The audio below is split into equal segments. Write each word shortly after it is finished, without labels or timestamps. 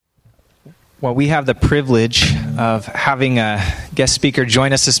Well, we have the privilege of having a guest speaker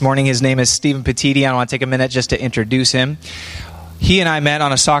join us this morning. His name is Stephen Petiti. I want to take a minute just to introduce him. He and I met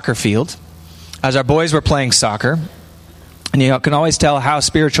on a soccer field as our boys were playing soccer. And you can always tell how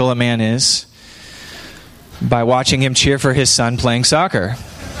spiritual a man is by watching him cheer for his son playing soccer.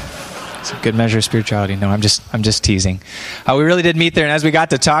 It's a good measure of spirituality. No, I'm just teasing. We really did meet there, and as we got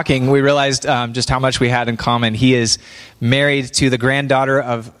to talking, we realized just how much we had in common. He is married to the granddaughter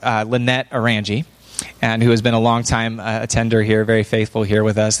of Lynette Arangi, and who has been a long-time attender here, very faithful here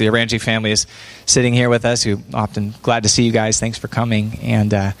with us. The Arangi family is sitting here with us, who often glad to see you guys. Thanks for coming.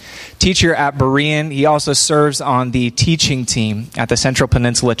 And teacher at Berean. He also serves on the teaching team at the Central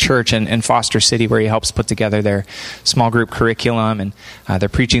Peninsula Church in Foster City, where he helps put together their small group curriculum and their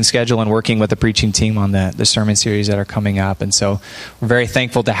preaching schedule, and working with the preaching team on the sermon series that are coming up. And so we're very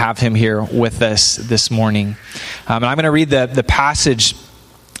thankful to have him here with us this morning. And I'm going to read the passage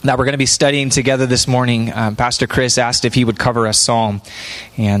that we're going to be studying together this morning. Pastor Chris asked if he would cover a psalm,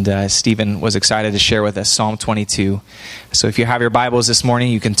 and Stephen was excited to share with us Psalm 22. So if you have your Bibles this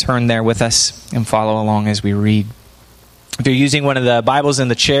morning, you can turn there with us and follow along as we read. If you're using one of the Bibles in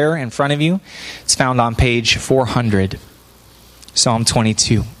the chair in front of you, it's found on page 400, Psalm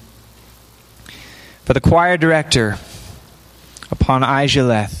 22. For the choir director, upon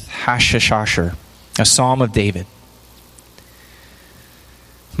Aijaleth Hashashasher, a psalm of David.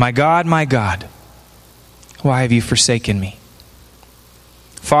 My God, why have you forsaken me?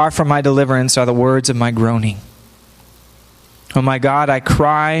 Far from my deliverance are the words of my groaning. Oh my God, I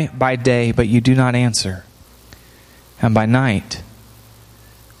cry by day, but you do not answer, and by night,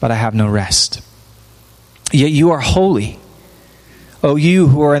 but I have no rest. Yet you are holy, O you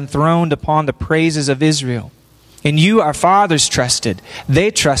who are enthroned upon the praises of Israel. In you our fathers trusted.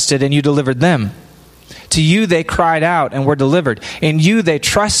 They trusted, and you delivered them. To you they cried out and were delivered. In you they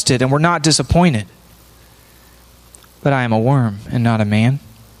trusted and were not disappointed. But I am a worm and not a man,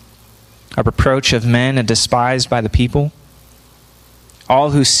 a reproach of men and despised by the people.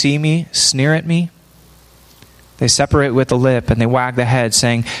 All who see me sneer at me. They separate with the lip and they wag the head,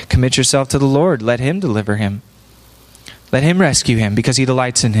 saying, Commit yourself to the Lord. Let him deliver him. Let him rescue him, because he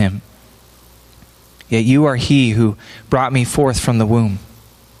delights in him. Yet you are he who brought me forth from the womb.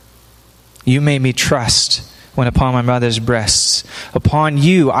 You made me trust when upon my mother's breasts. Upon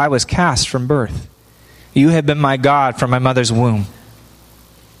you I was cast from birth. You have been my God from my mother's womb.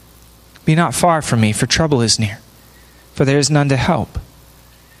 Be not far from me, for trouble is near, for there is none to help.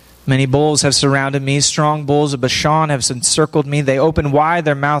 Many bulls have surrounded me. Strong bulls of Bashan have encircled me. They open wide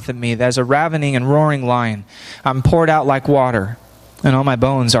their mouth at me. As a ravening and roaring lion, I'm poured out like water, and all my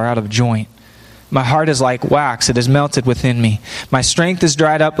bones are out of joint. My heart is like wax, it is melted within me. My strength is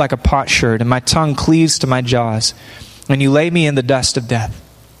dried up like a potsherd, and my tongue cleaves to my jaws. And you lay me in the dust of death,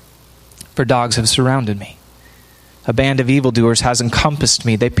 for dogs have surrounded me. A band of evildoers has encompassed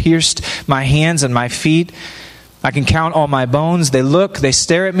me. They pierced my hands and my feet. I can count all my bones. They look, they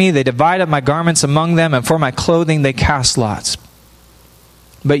stare at me, they divide up my garments among them, and for my clothing they cast lots.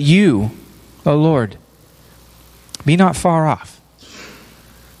 But you, O Lord, be not far off.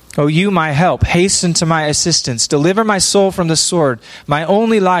 O you, my help, hasten to my assistance. Deliver my soul from the sword, my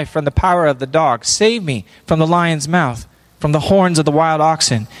only life from the power of the dog. Save me from the lion's mouth, from the horns of the wild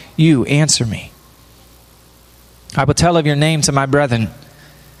oxen. You answer me. I will tell of your name to my brethren.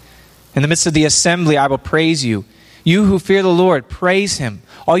 In the midst of the assembly, I will praise you. You who fear the Lord, praise him.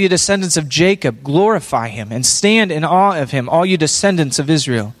 All you descendants of Jacob, glorify him, and stand in awe of him, all you descendants of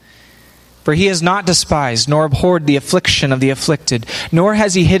Israel. For he has not despised, nor abhorred the affliction of the afflicted, nor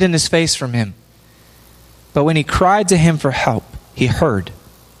has he hidden his face from him. But when he cried to him for help, he heard.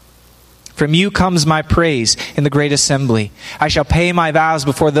 From you comes my praise in the great assembly. I shall pay my vows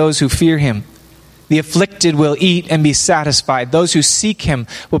before those who fear him. The afflicted will eat and be satisfied. Those who seek him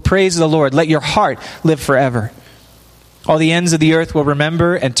will praise the Lord. Let your heart live forever. All the ends of the earth will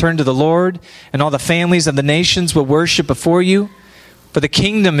remember and turn to the Lord, and all the families of the nations will worship before you. For the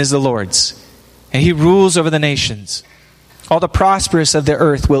kingdom is the Lord's, and he rules over the nations. All the prosperous of the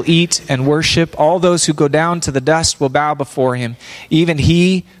earth will eat and worship. All those who go down to the dust will bow before him, even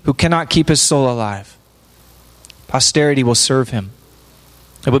he who cannot keep his soul alive. Posterity will serve him.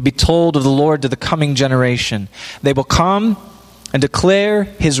 It will be told of the Lord to the coming generation. They will come and declare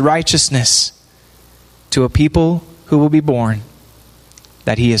his righteousness to a people who will be born,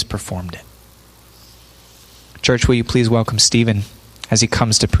 that he has performed it. Church, will you please welcome Stephen as he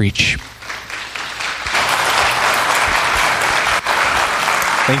comes to preach.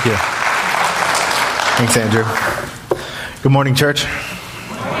 Thank you. Thanks, Andrew. Good morning, church.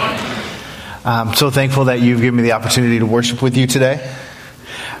 I'm so thankful that you've given me the opportunity to worship with you today.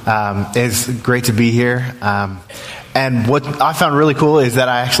 It's great to be here. And what I found really cool is that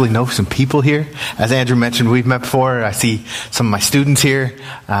I actually know some people here. As Andrew mentioned, we've met before. I see some of my students here,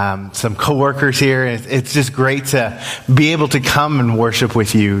 some coworkers here. It's just great to be able to come and worship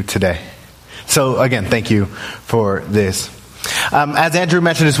with you today. So again, thank you for this. As Andrew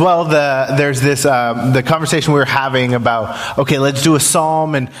mentioned as well, there's this the conversation we were having about, okay, let's do a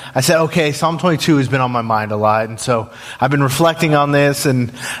psalm, and I said, okay, Psalm 22 has been on my mind a lot, and so I've been reflecting on this,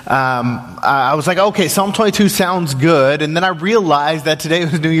 and I was like, okay, Psalm 22 sounds good, and then I realized that today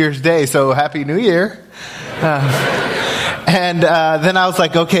was New Year's Day, so Happy New Year. And then I was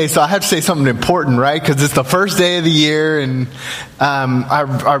like, okay, so I have to say something important, right? Because it's the first day of the year, and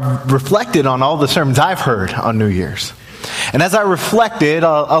I reflected on all the sermons I've heard on New Year's. And as I reflected,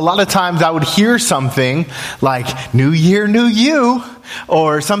 a lot of times I would hear something like, New Year, New You,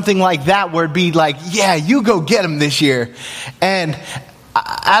 or something like that, where it'd be like, yeah, you go get them this year. And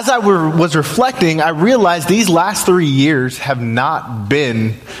as I was reflecting, I realized these last 3 years have not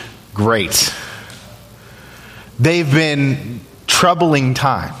been great. They've been troubling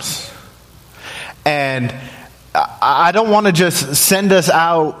times. And I don't want to just send us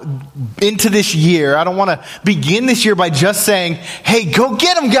out into this year. I don't want to begin this year by just saying, hey, go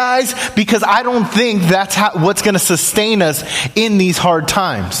get them, guys, because I don't think that's what's going to sustain us in these hard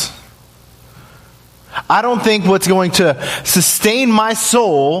times. I don't think what's going to sustain my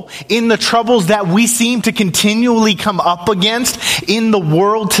soul in the troubles that we seem to continually come up against in the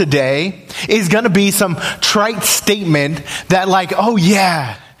world today is going to be some trite statement that like, oh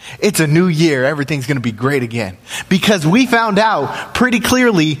yeah, it's a new year, everything's going to be great again. Because we found out pretty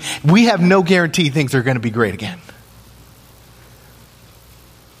clearly we have no guarantee things are going to be great again.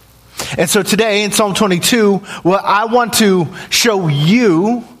 And so today in Psalm 22, what I want to show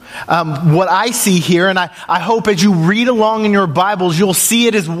you what I see here, and I hope as you read along in your Bibles, you'll see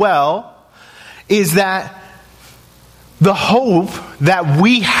it as well, is that the hope that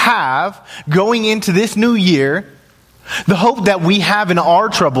we have going into this new year, the hope that we have in our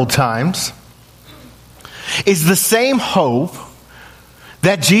troubled times, is the same hope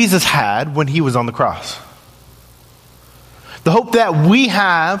that Jesus had when he was on the cross. The hope that we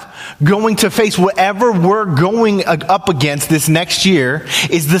have going to face whatever we're going up against this next year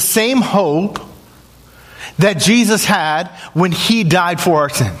is the same hope that Jesus had when he died for our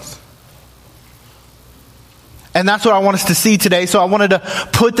sins. And that's what I want us to see today. So I wanted to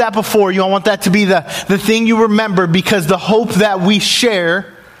put that before you. I want that to be the thing you remember, because the hope that we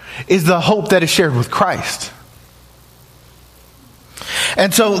share is the hope that is shared with Christ.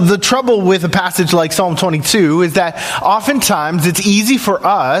 And so the trouble with a passage like Psalm 22 is that oftentimes it's easy for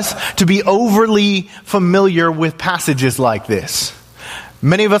us to be overly familiar with passages like this.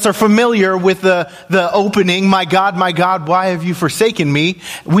 Many of us are familiar with the opening, my God, why have you forsaken me?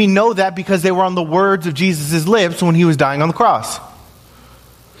 We know that because they were on the words of Jesus' lips when he was dying on the cross.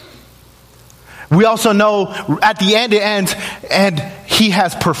 We also know at the end it ends, and he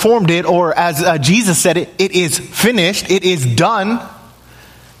has performed it, or as Jesus said it, it is finished, it is done.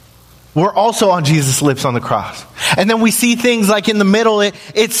 We're also on Jesus' lips on the cross. And then we see things like in the middle,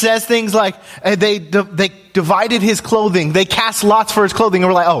 it says things like they divided his clothing. They cast lots for his clothing. And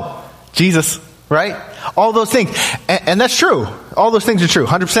we're like, oh, Jesus, right? All those things. And that's true. All those things are true.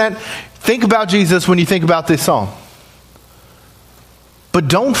 100%. Think about Jesus when you think about this psalm. But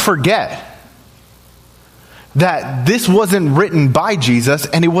don't forget that this wasn't written by Jesus,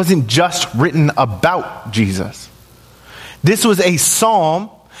 and it wasn't just written about Jesus. This was a psalm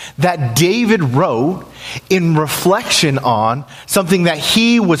that David wrote in reflection on something that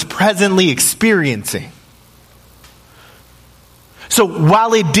he was presently experiencing. So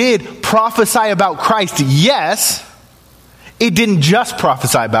while it did prophesy about Christ, yes, it didn't just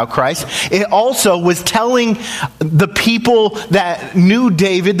prophesy about Christ. It also was telling the people that knew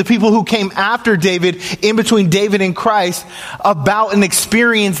David, the people who came after David, in between David and Christ, about an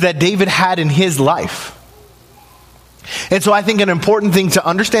experience that David had in his life. And so I think an important thing to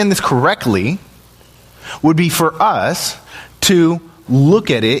understand this correctly would be for us to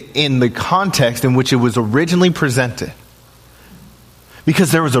look at it in the context in which it was originally presented.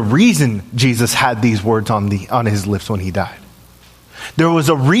 Because there was a reason Jesus had these words on his lips when he died. There was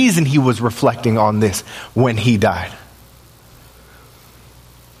a reason he was reflecting on this when he died.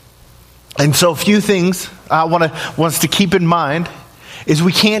 And so a few things I want us to keep in mind is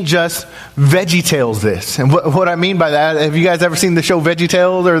we can't just VeggieTales this. And what I mean by that, have you guys ever seen the show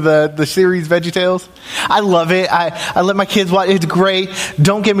VeggieTales, or the series VeggieTales? I love it. I let my kids watch it. It's great.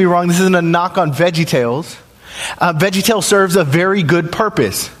 Don't get me wrong. This isn't a knock on VeggieTales. VeggieTales serves a very good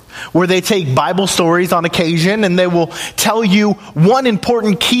purpose. where they take Bible stories on occasion and they will tell you one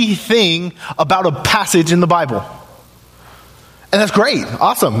important key thing about a passage in the Bible. And that's great.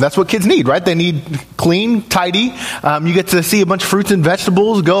 Awesome. That's what kids need, right? They need clean, tidy. You get to see a bunch of fruits and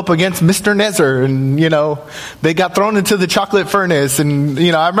vegetables go up against Mr. Nezer. And, they got thrown into the chocolate furnace. And,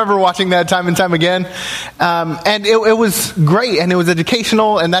 I remember watching that time and time again. And it was great and it was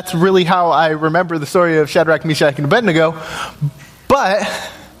educational. And that's really how I remember the story of Shadrach, Meshach, and Abednego. But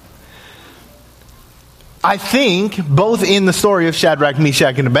I think both in the story of Shadrach,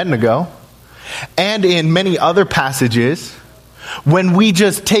 Meshach, and Abednego and in many other passages, when we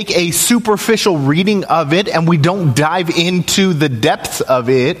just take a superficial reading of it and we don't dive into the depths of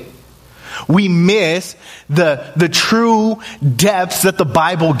it, we miss the true depths that the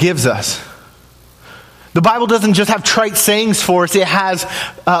Bible gives us. The Bible doesn't just have trite sayings for us. It has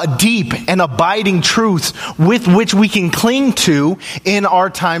deep and abiding truths with which we can cling to in our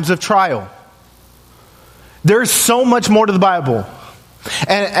times of trial. There's so much more to the Bible.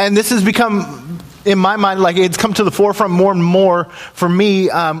 And this has become, in my mind, like it's come to the forefront more and more for me.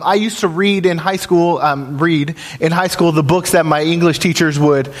 I used to read in high school the books that my English teachers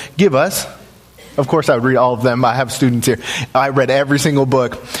would give us. Of course, I would read all of them. I have students here. I read every single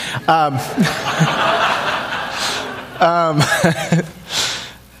book.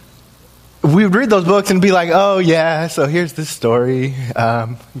 We would read those books and be like, oh yeah, so here's this story.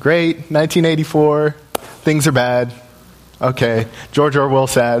 Great, 1984, things are bad. Okay, George Orwell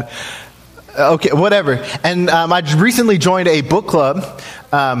sad. Okay, whatever. And I recently joined a book club.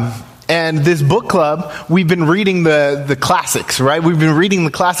 And this book club, we've been reading the classics, right? We've been reading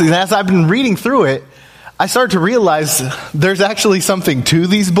the classics. And as I've been reading through it, I started to realize there's actually something to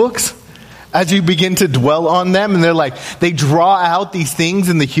these books as you begin to dwell on them. And they draw out these things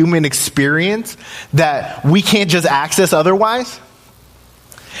in the human experience that we can't just access otherwise.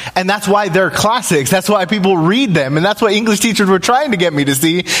 And that's why they're classics. That's why people read them. And that's what English teachers were trying to get me to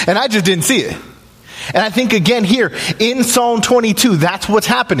see. And I just didn't see it. And I think, again, here in Psalm 22, that's what's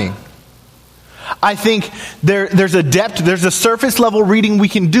happening. I think there's a depth, there's a surface level reading we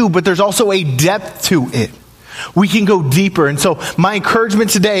can do, but there's also a depth to it. We can go deeper. And so my encouragement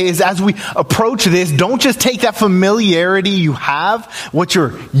today is as we approach this, don't just take that familiarity you have, what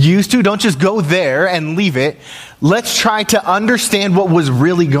you're used to. Don't just go there and leave it. Let's try to understand what was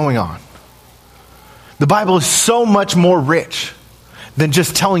really going on. The Bible is so much more rich than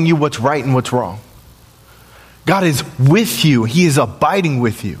just telling you what's right and what's wrong. God is with you. He is abiding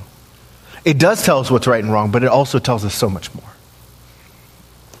with you. It does tell us what's right and wrong, but it also tells us so much more.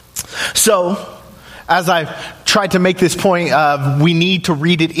 So, as I've tried to make this point of we need to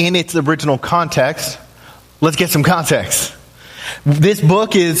read it in its original context, let's get some context. This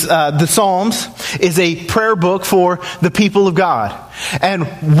book is, the Psalms, is a prayer book for the people of God. And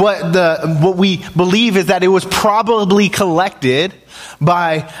what we believe is that it was probably collected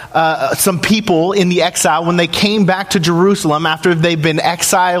by some people in the exile when they came back to Jerusalem after they've been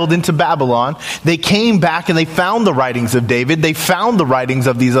exiled into Babylon. They came back and they found the writings of David. They found the writings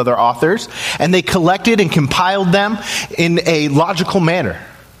of these other authors, and they collected and compiled them in a logical manner.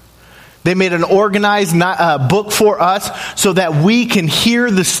 They made an organized book for us so that we can hear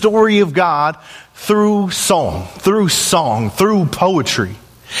the story of God through song, through poetry.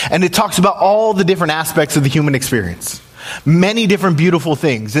 And it talks about all the different aspects of the human experience. Many different beautiful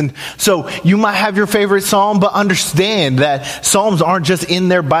things. And so you might have your favorite psalm, but understand that psalms aren't just in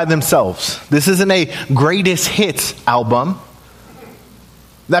there by themselves. This isn't a greatest hits album.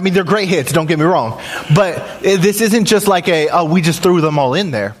 I mean, they're great hits, don't get me wrong. But this isn't just like we just threw them all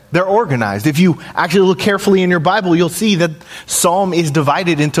in there. They're organized. If you actually look carefully in your Bible, you'll see that Psalm is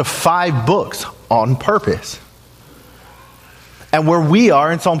divided into 5 books on purpose. And where we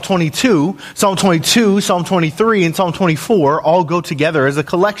are in Psalm 22, Psalm 23, and Psalm 24 all go together as a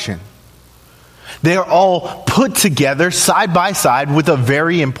collection. They are all put together side by side with a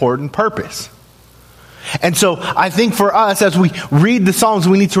very important purpose. And so I think for us, as we read the Psalms,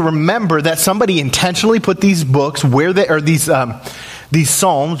 we need to remember that somebody intentionally put these books these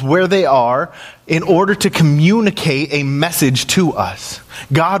Psalms where they are in order to communicate a message to us.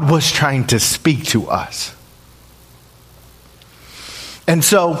 God was trying to speak to us. And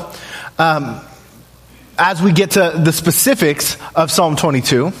so, as we get to the specifics of Psalm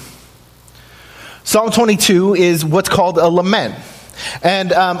 22, Psalm 22 is what's called a lament.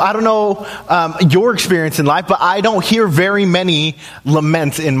 And I don't know your experience in life, but I don't hear very many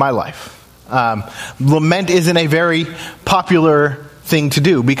laments in my life. Lament isn't a very popular thing to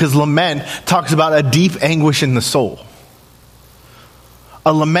do because lament talks about a deep anguish in the soul.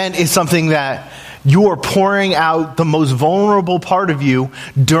 A lament is something that you are pouring out the most vulnerable part of you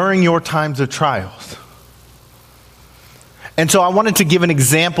during your times of trials. And so I wanted to give an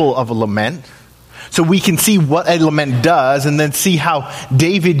example of a lament so we can see what a lament does, and then see how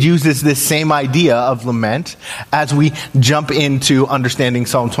David uses this same idea of lament as we jump into understanding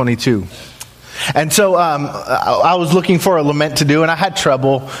Psalm 22. And so I was looking for a lament to do, and I had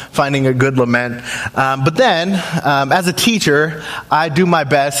trouble finding a good lament. But then, as a teacher, I do my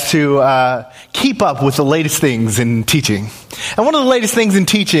best to keep up with the latest things in teaching. And one of the latest things in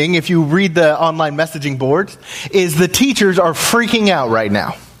teaching, if you read the online messaging boards, is the teachers are freaking out right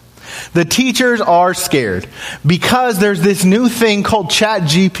now. The teachers are scared because there's this new thing called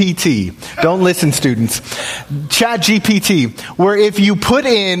ChatGPT. Don't listen, students. ChatGPT, where if you put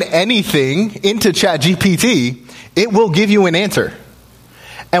in anything into ChatGPT, it will give you an answer.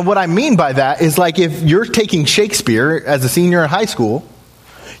 And what I mean by that is, like, if you're taking Shakespeare as a senior in high school,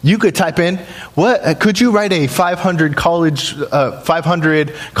 you could type in, "What could you write a 500 college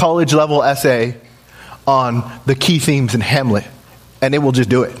level essay on the key themes in Hamlet?" And it will just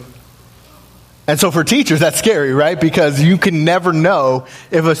do it. And so for teachers, that's scary, right? Because you can never know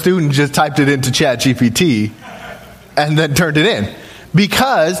if a student just typed it into ChatGPT and then turned it in.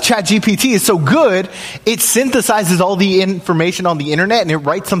 Because ChatGPT is so good, it synthesizes all the information on the internet and it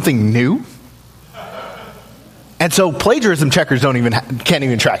writes something new. And so plagiarism checkers can't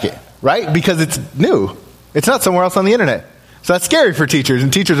even track it, right? Because it's new. It's not somewhere else on the internet. So that's scary for teachers,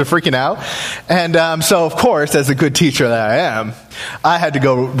 and teachers are freaking out. And so, of course, as a good teacher that I am, I had to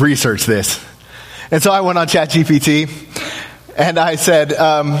go research this. And so I went on ChatGPT, and I said,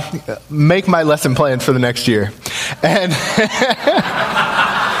 make my lesson plans for the next year. And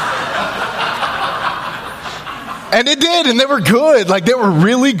and it did, and they were good. Like, they were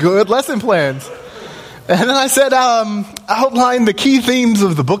really good lesson plans. And then I said, outline the key themes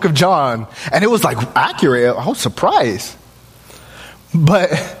of the book of John. And it was, like, accurate. I was surprised. But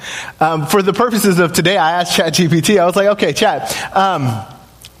for the purposes of today, I asked ChatGPT, I was like, okay, Chat,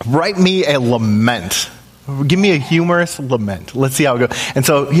 write me a lament. Give me a humorous lament. Let's see how it goes. And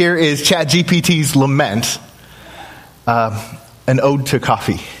so here is ChatGPT's lament, an ode to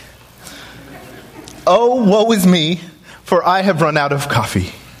coffee. "Oh, woe is me, for I have run out of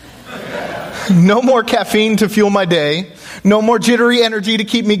coffee. No more caffeine to fuel my day. No more jittery energy to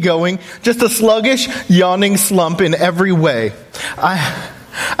keep me going. Just a sluggish, yawning slump in every way.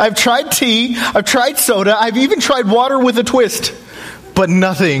 I've tried tea. I've tried soda. I've even tried water with a twist. But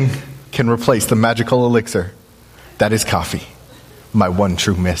nothing can replace the magical elixir. That is coffee, my one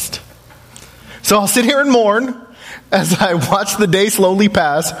true mist. So I'll sit here and mourn as I watch the day slowly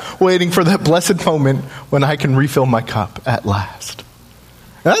pass, waiting for that blessed moment when I can refill my cup at last."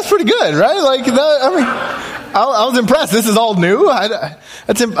 And that's pretty good, right? Like, I was impressed. This is all new.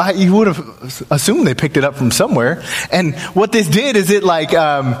 You would have assumed they picked it up from somewhere. And what this did is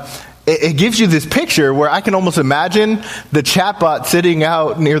it gives you this picture where I can almost imagine the chatbot sitting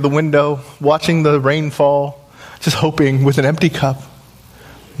out near the window, watching the rain fall, just hoping with an empty cup,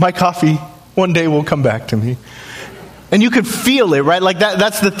 my coffee one day will come back to me. And you could feel it, right? Like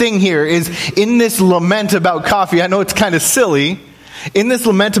that's the thing here is in this lament about coffee. I know it's kind of silly. In this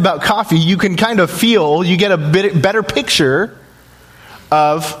lament about coffee, you can kind of feel, you get a better picture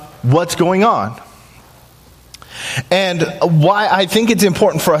of what's going on. And why I think it's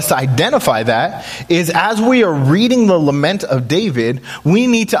important for us to identify that is as we are reading the lament of David, we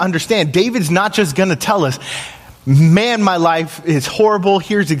need to understand David's not just going to tell us, man, my life is horrible,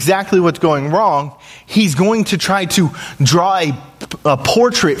 here's exactly what's going wrong. He's going to try to draw a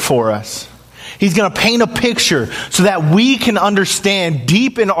portrait for us. He's going to paint a picture so that we can understand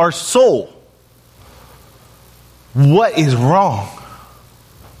deep in our soul what is wrong.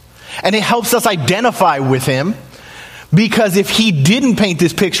 And it helps us identify with him, because if he didn't paint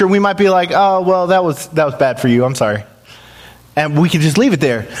this picture, we might be like, oh, well, that was bad for you. I'm sorry. And we can just leave it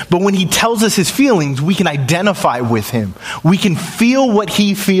there. But when he tells us his feelings, we can identify with him. We can feel what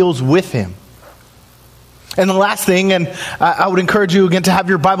he feels with him. And the last thing, and I would encourage you again to have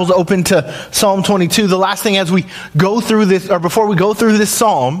your Bibles open to Psalm 22. The last thing as we go through this, or before we go through this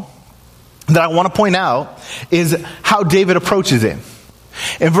psalm, that I want to point out is how David approaches it.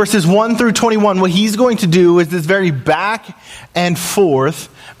 In verses 1 through 21, what he's going to do is this very back and forth,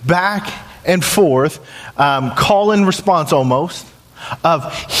 call and response almost,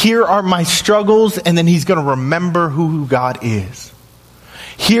 of here are my struggles, and then he's going to remember who God is.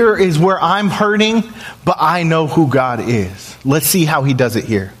 Here is where I'm hurting, but I know who God is. Let's see how he does it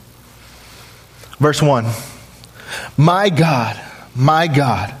here. Verse 1. My God,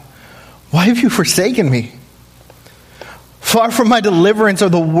 why have you forsaken me? Far from my deliverance are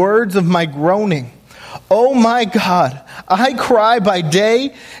the words of my groaning. Oh my God, I cry by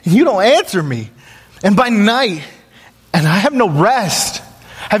day, and you don't answer me, and by night, and I have no rest.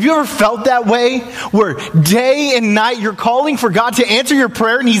 Have you ever felt that way, where day and night you're calling for God to answer your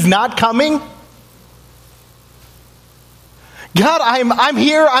prayer and He's not coming? God, I'm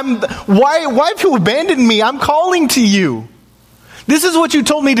here. Why have you abandoned me? I'm calling to you. This is what you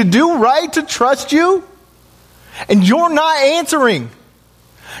told me to do, right? To trust you? And you're not answering.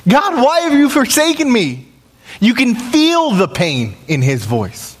 God, why have you forsaken me? You can feel the pain in His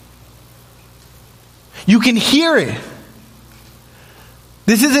voice. You can hear it.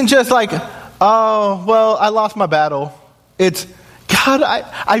 This isn't just like, oh, well, I lost my battle. It's, God,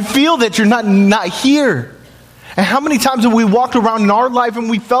 I feel that you're not here. And how many times have we walked around in our life and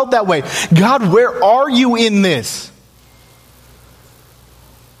we felt that way? God, where are you in this?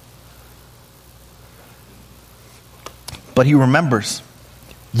 But He remembers.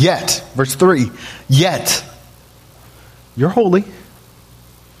 Yet, verse 3, yet, you're holy.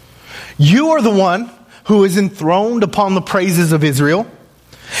 You are the one who is enthroned upon the praises of Israel.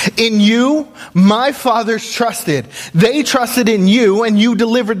 In you, my fathers trusted. They trusted in you, and you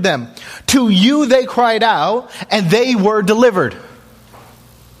delivered them. To you they cried out, and they were delivered.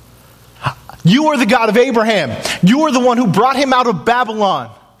 You are the God of Abraham. You are the one who brought him out of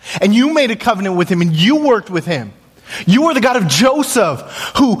Babylon. And you made a covenant with him, and you worked with him. You are the God of Joseph,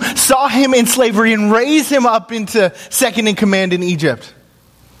 who saw him in slavery and raised him up into second in command in Egypt.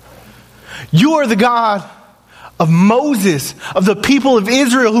 You are the God of Moses, of the people of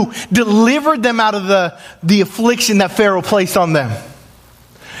Israel, who delivered them out of the affliction that Pharaoh placed on them.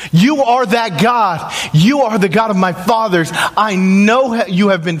 You are that God. You are the God of my fathers. I know you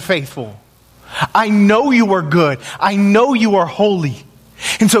have been faithful. I know you are good. I know you are holy.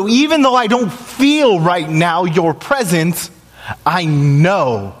 And so even though I don't feel right now your presence, I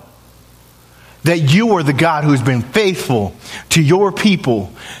know that you are the God who has been faithful to your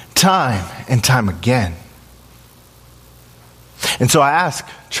people time and time again. And so I ask,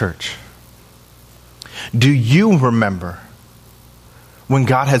 church, do you remember when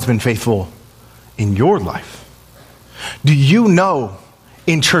God has been faithful in your life? Do you know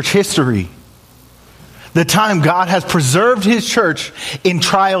in church history the time God has preserved His church in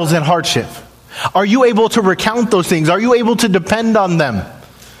trials and hardship? Are you able to recount those things? Are you able to depend on them?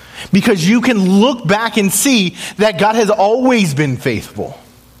 Because you can look back and see that God has always been faithful.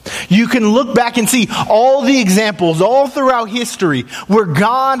 You can look back and see all the examples all throughout history where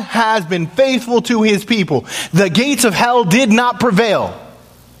God has been faithful to His people. The gates of hell did not prevail,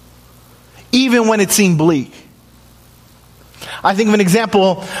 even when it seemed bleak. I think of an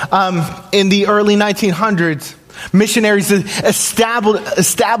example in the early 1900s. Missionaries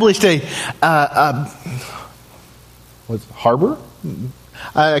established a harbor?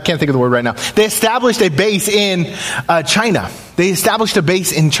 I can't think of the word right now. They established a base in China. They established a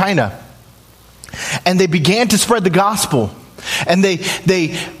base in China. And they began to spread the gospel. And they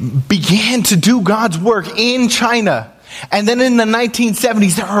began to do God's work in China. And then in the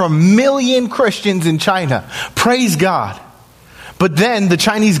 1970s, there are 1 million Christians in China. Praise God. But then the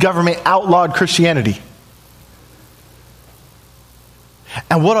Chinese government outlawed Christianity.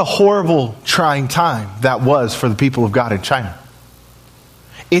 And what a horrible, trying time that was for the people of God in China.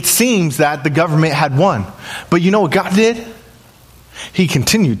 It seems that the government had won. But you know what God did? He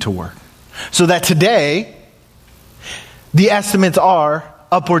continued to work. So that today, the estimates are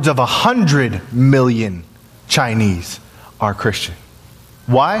upwards of 100 million Chinese are Christian.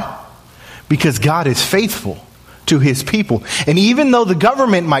 Why? Because God is faithful to His people. And even though the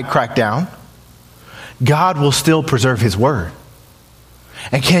government might crack down, God will still preserve His word.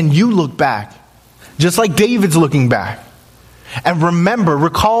 And can you look back, just like David's looking back, and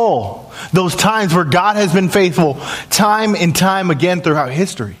recall those times where God has been faithful time and time again throughout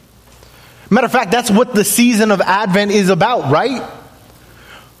history? Matter of fact, that's what the season of Advent is about, right?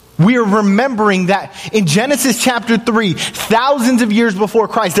 We are remembering that in Genesis chapter 3, thousands of years before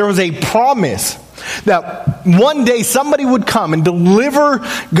Christ, there was a promise that one day somebody would come and deliver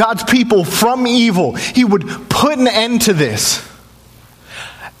God's people from evil. He would put an end to this.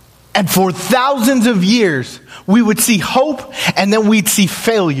 And for thousands of years, we would see hope, and then we'd see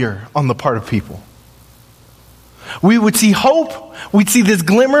failure on the part of people. We would see hope, we'd see this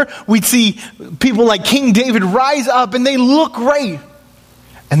glimmer, we'd see people like King David rise up, and they look great.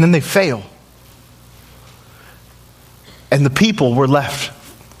 And then they fail. And the people were left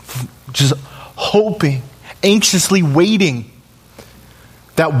just hoping, anxiously waiting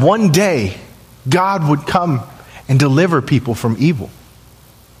that one day God would come and deliver people from evil.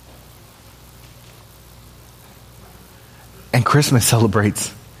 Christmas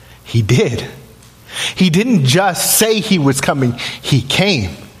celebrates, he did. He didn't just say he was coming, he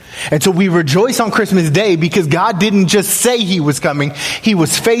came. And so we rejoice on Christmas Day because God didn't just say he was coming, he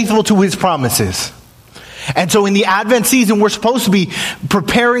was faithful to his promises. And so in the Advent season, we're supposed to be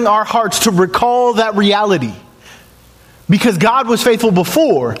preparing our hearts to recall that reality. Because God was faithful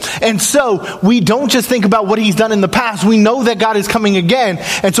before. And so we don't just think about what he's done in the past. We know that God is coming again.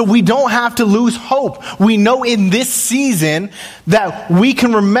 And so we don't have to lose hope. We know in this season that we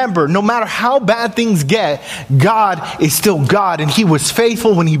can remember, no matter how bad things get, God is still God. And he was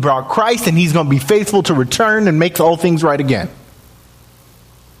faithful when he brought Christ, and he's going to be faithful to return and make all things right again.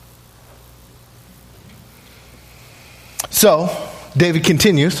 So David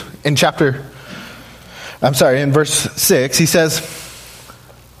continues in in verse 6, he says,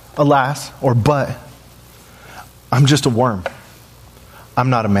 alas, or but, I'm just a worm. I'm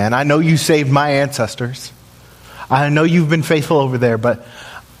not a man. I know you saved my ancestors. I know you've been faithful over there, but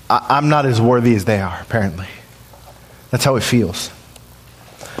I'm not as worthy as they are, apparently. That's how it feels.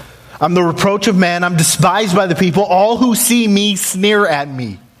 I'm the reproach of man. I'm despised by the people. All who see me sneer at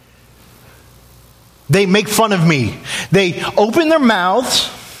me. They make fun of me. They open their mouths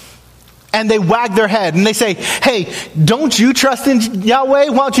and they wag their head and they say, hey, don't you trust in Yahweh?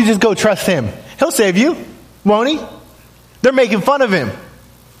 Why don't you just go trust him? He'll save you, won't he? They're making fun of him.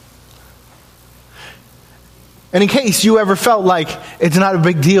 And in case you ever felt like it's not a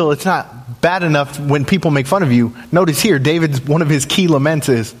big deal, it's not bad enough when people make fun of you, notice here, one of his key laments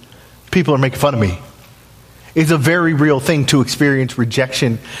is, people are making fun of me. It's a very real thing to experience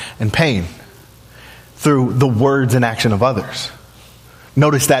rejection and pain through the words and action of others.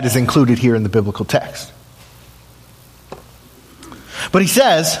 Notice that is included here in the biblical text. But he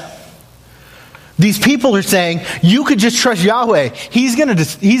says, these people are saying, you could just trust Yahweh. He's going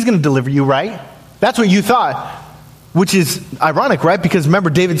to deliver you, right? That's what you thought, which is ironic, right? Because remember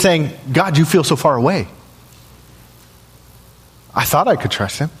David saying, God, you feel so far away. I thought I could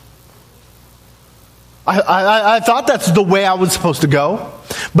trust him. I thought that's the way I was supposed to go.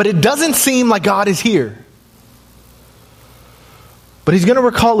 But it doesn't seem like God is here. But he's going to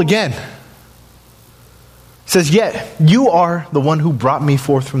recall again. He says, yet you are the one who brought me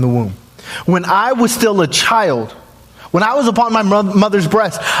forth from the womb. When I was still a child, when I was upon my mother's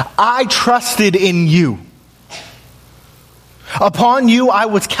breast, I trusted in you. Upon you I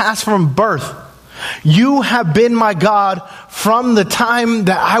was cast from birth. You have been my God from the time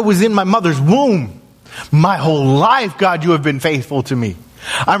that I was in my mother's womb. My whole life, God, you have been faithful to me.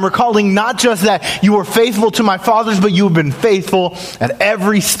 I'm recalling not just that you were faithful to my fathers, but you have been faithful at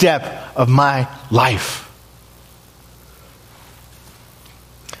every step of my life.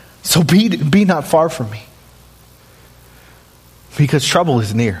 So be not far from me, because trouble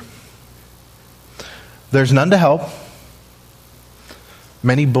is near. There's none to help.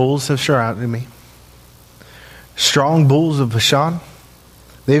 Many bulls have surrounded me. Strong bulls of Bashan,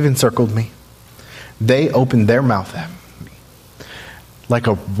 they've encircled me. They opened their mouth at me like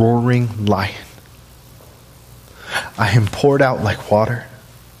a roaring lion. I am poured out like water.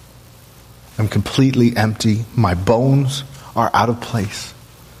 I'm completely empty. My bones are out of place.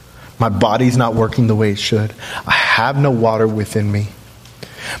 My body's not working the way it should. I have no water within me.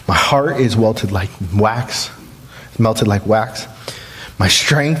 My heart is melted like wax. My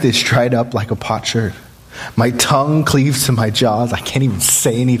strength is dried up like a potsherd. My tongue cleaves to my jaws. I can't even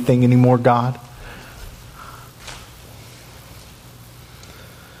say anything anymore, God.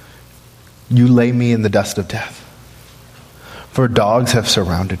 You lay me in the dust of death, for dogs have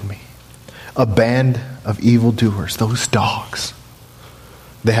surrounded me. A band of evildoers, those dogs,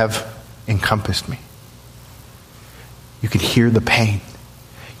 they have encompassed me. You can hear the pain.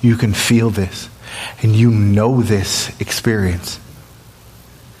 You can feel this. And you know this experience.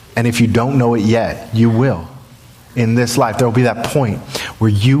 And if you don't know it yet, you will. In this life, there will be that point where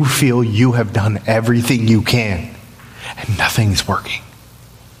you feel you have done everything you can and nothing's working.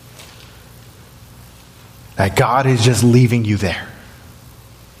 That God is just leaving you there.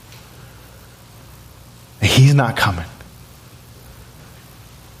 He's not coming.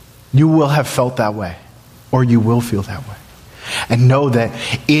 You will have felt that way, or you will feel that way. And know that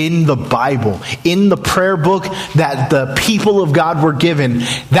in the Bible, in the prayer book that the people of God were given,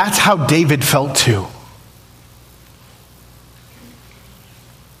 that's how David felt too.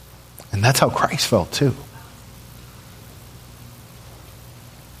 And that's how Christ felt too.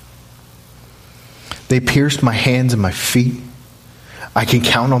 They pierced my hands and my feet. I can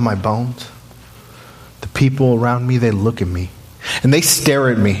count on my bones. The people around me, they look at me and they stare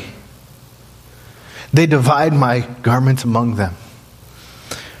at me. They divide my garments among them.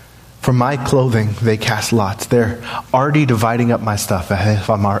 For my clothing, they cast lots. They're already dividing up my stuff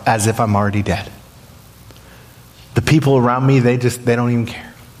as if I'm already dead. The people around me, they don't even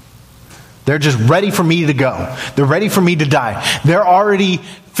care. They're just ready for me to go. They're ready for me to die. They're already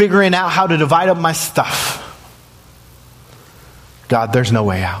figuring out how to divide up my stuff. God, there's no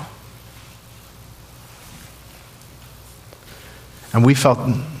way out. And we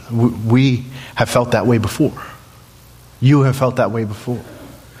have felt that way before. You have felt that way before.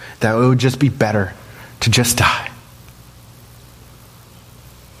 That it would just be better to just die.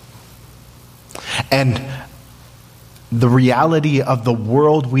 And the reality of the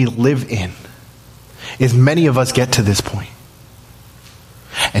world we live in is many of us get to this point.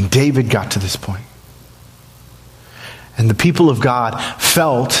 And David got to this point. And the people of God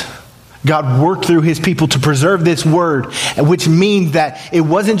felt God worked through his people to preserve this word, which means that it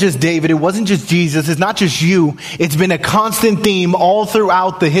wasn't just David, it wasn't just Jesus, it's not just you. It's been a constant theme all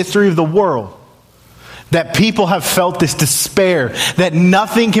throughout the history of the world that people have felt this despair, that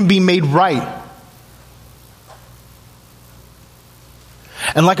nothing can be made right.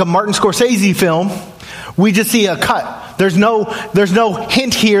 And like a Martin Scorsese film, we just see a cut. There's no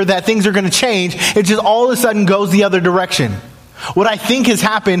hint here that things are going to change. It just all of a sudden goes the other direction. What I think has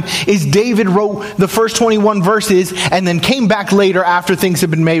happened is David wrote the first 21 verses and then came back later after things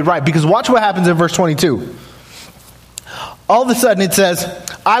have been made right. Because watch what happens in verse 22. All of a sudden it says,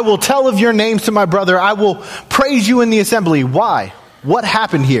 I will tell of your names to my brother. I will praise you in the assembly. Why? What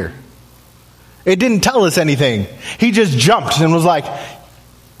happened here? It didn't tell us anything. He just jumped and was like,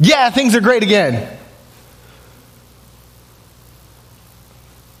 yeah, things are great again.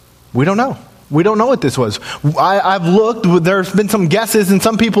 We don't know. We don't know what this was. I've looked, there's been some guesses, and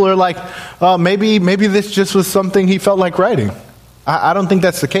some people are like, maybe this just was something he felt like writing. I don't think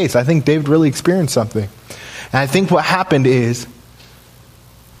that's the case. I think David really experienced something. And I think what happened is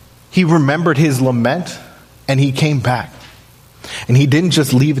he remembered his lament and he came back. And he didn't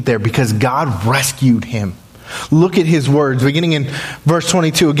just leave it there because God rescued him. Look at his words, beginning in verse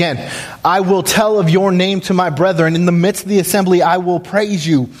 22 again. I will tell of your name to my brethren. In the midst of the assembly, I will praise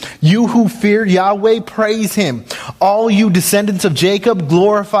you. You who fear Yahweh, praise him. All you descendants of Jacob,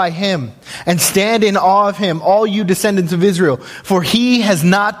 glorify him. And stand in awe of him, all you descendants of Israel. For he has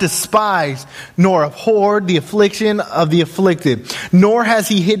not despised, nor abhorred the affliction of the afflicted. Nor has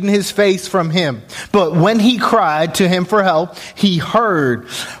he hidden his face from him. But when he cried to him for help, he heard.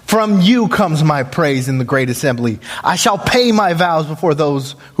 From you comes my praise in the great assembly. I shall pay my vows before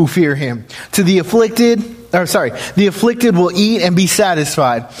those who fear him. To the afflicted will eat and be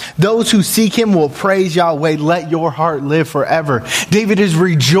satisfied. Those who seek him will praise Yahweh. Let your heart live forever. David is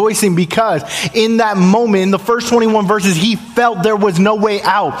rejoicing because in that moment, in the first 21 verses, he felt there was no way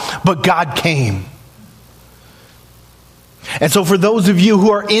out, but God came. And so for those of you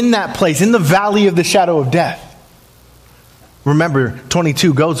who are in that place, in the valley of the shadow of death, remember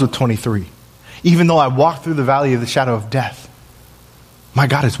 22 goes with 23. Even though I walk through the valley of the shadow of death, my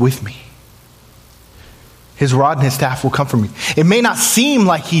God is with me. His rod and his staff will comfort me. It may not seem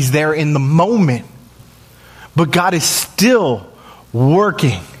like he's there in the moment, but God is still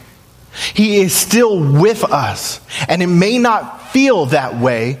working. He is still with us. And it may not feel that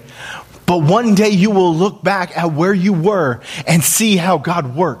way, but one day you will look back at where you were and see how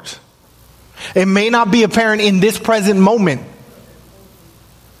God worked. It may not be apparent in this present moment.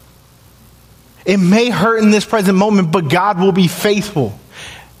 It may hurt in this present moment, but God will be faithful.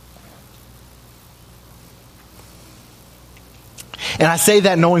 And I say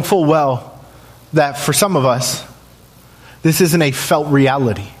that knowing full well that for some of us, this isn't a felt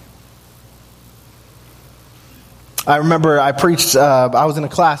reality. I remember I preached, I was in a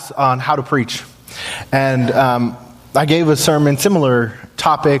class on how to preach. And I gave a sermon, similar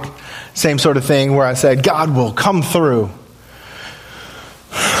topic, same sort of thing, where I said, God will come through.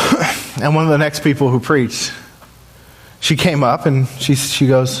 And one of the next people who preached, she came up and she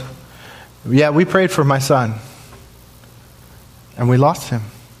goes, yeah, we prayed for my son. And we lost him.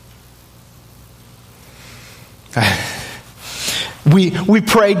 We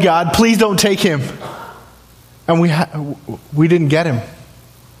prayed, God, please don't take him. And we didn't get him.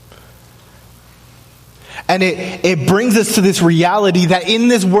 And it brings us to this reality that in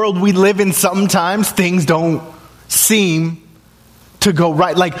this world we live in, sometimes things don't seem to go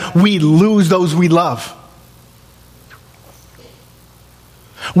right. Like we lose those we love.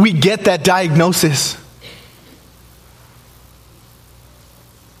 We get that diagnosis.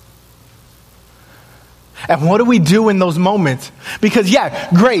 And what do we do in those moments? Because yeah,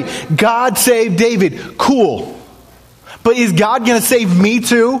 great. God saved David. Cool. But is God going to save me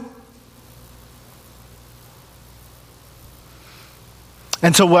too?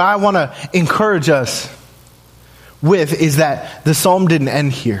 And so what I want to encourage us with is that the psalm didn't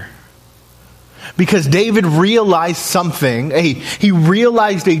end here. Because David realized something. He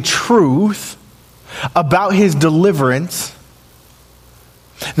realized a truth about his deliverance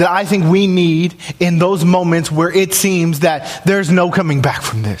that I think we need in those moments where it seems that there's no coming back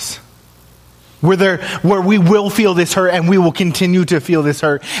from this. Where we will feel this hurt and we will continue to feel this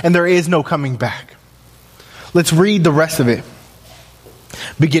hurt and there is no coming back. Let's read the rest of it.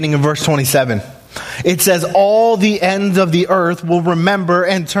 Beginning in verse 27. It says, all the ends of the earth will remember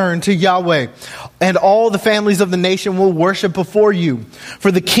and turn to Yahweh, and all the families of the nation will worship before you.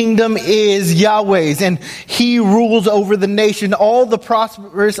 For the kingdom is Yahweh's, and he rules over the nation. All the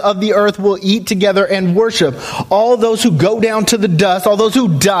prosperous of the earth will eat together and worship. All those who go down to the dust, all those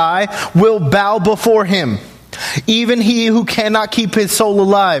who die, will bow before him. Even he who cannot keep his soul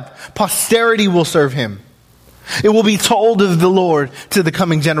alive, posterity will serve him. It will be told of the Lord to the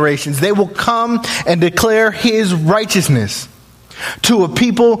coming generations. They will come and declare his righteousness to a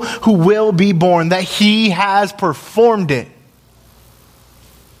people who will be born, that he has performed it.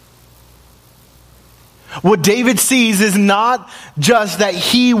 What David sees is not just that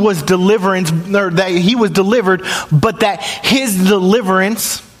he was delivered, but that his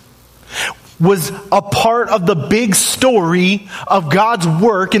deliverance was a part of the big story of God's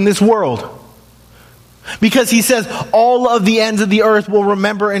work in this world. Because he says, all of the ends of the earth will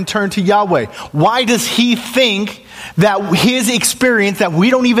remember and turn to Yahweh. Why does he think that his experience, that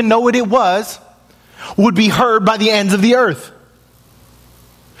we don't even know what it was, would be heard by the ends of the earth?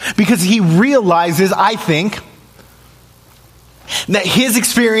 Because he realizes, I think, that his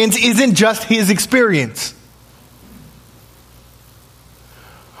experience isn't just his experience.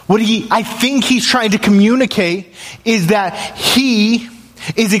 I think he's trying to communicate is that he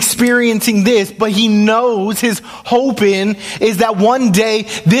is experiencing this, but he knows his hope is that one day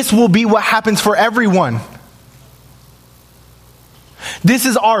this will be what happens for everyone. This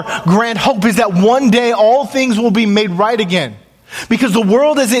is our grand hope, is that one day all things will be made right again. Because the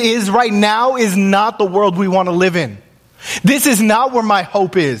world as it is right now is not the world we want to live in. This is not where my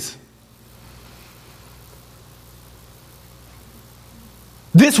hope is.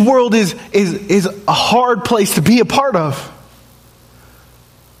 This world is a hard place to be a part of.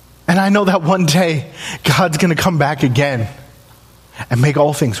 And I know that one day God's going to come back again and make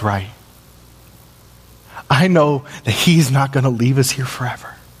all things right. I know that he's not going to leave us here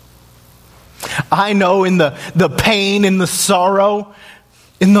forever. I know in the pain, in the sorrow,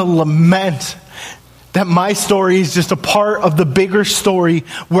 in the lament, that my story is just a part of the bigger story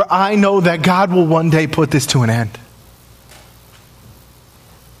where I know that God will one day put this to an end.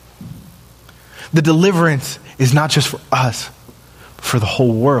 The deliverance is not just for us, but for the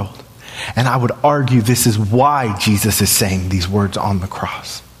whole world. And I would argue this is why Jesus is saying these words on the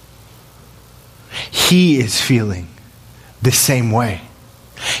cross. He is feeling the same way.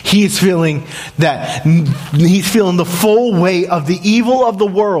 He is feeling the full weight of the evil of the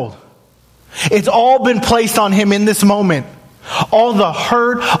world. It's all been placed on him in this moment. All the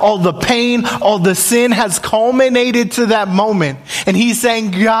hurt, all the pain, all the sin has culminated to that moment. And he's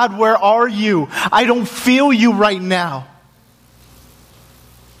saying, God, where are you? I don't feel you right now.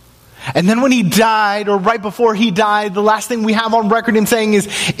 And then when he died, or right before he died, the last thing we have on record him saying is,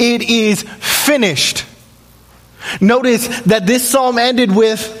 it is finished. Notice that this psalm ended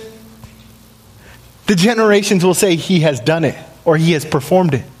with, the generations will say he has done it, or he has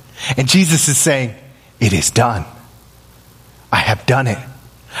performed it. And Jesus is saying, it is done. I have done it.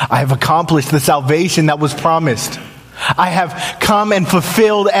 I have accomplished the salvation that was promised. I have come and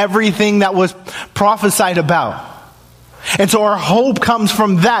fulfilled everything that was prophesied about. And so our hope comes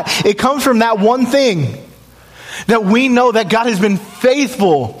from that. It comes from that one thing. That we know that God has been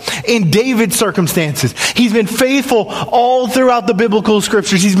faithful in David's circumstances. He's been faithful all throughout the biblical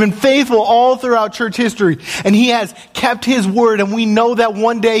scriptures. He's been faithful all throughout church history. And he has kept his word. And we know that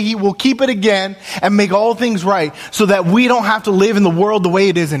one day he will keep it again and make all things right, so that we don't have to live in the world the way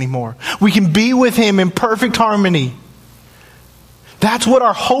it is anymore. We can be with him in perfect harmony. That's what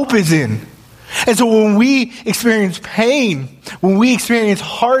our hope is in. And so when we experience pain, when we experience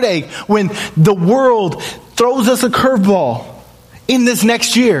heartache, when the world throws us a curveball in this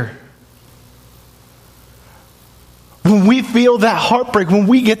next year, when we feel that heartbreak, when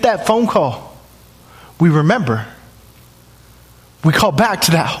we get that phone call, we remember. We call back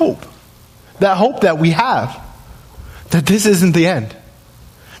to that hope that we have, that this isn't the end.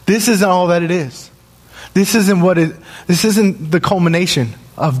 This isn't all that it is. This isn't the culmination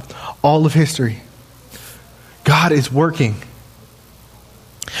of all of history. God is working.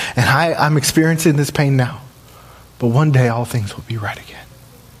 And I'm experiencing this pain now. But one day all things will be right again.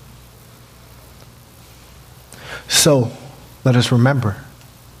 So, let us remember,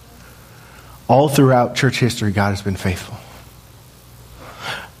 all throughout church history, God has been faithful.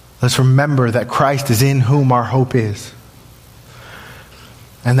 Let's remember that Christ is in whom our hope is.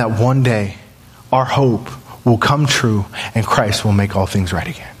 And that one day, our hope will come true and Christ will make all things right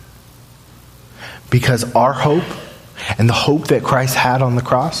again. Because our hope and the hope that Christ had on the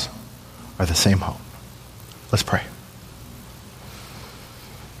cross are the same hope. Let's pray.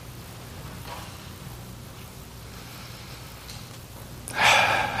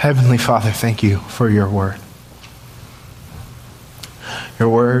 Heavenly Father, thank you for your word. Your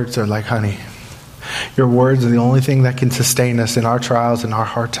words are like honey. Your words are the only thing that can sustain us in our trials and our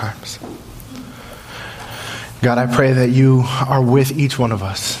hard times. God, I pray that you are with each one of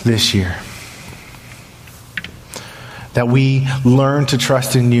us this year. That we learn to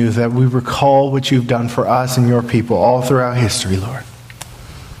trust in you, that we recall what you've done for us and your people all throughout history, Lord.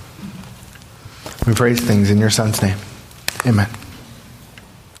 We praise things in your Son's name. Amen.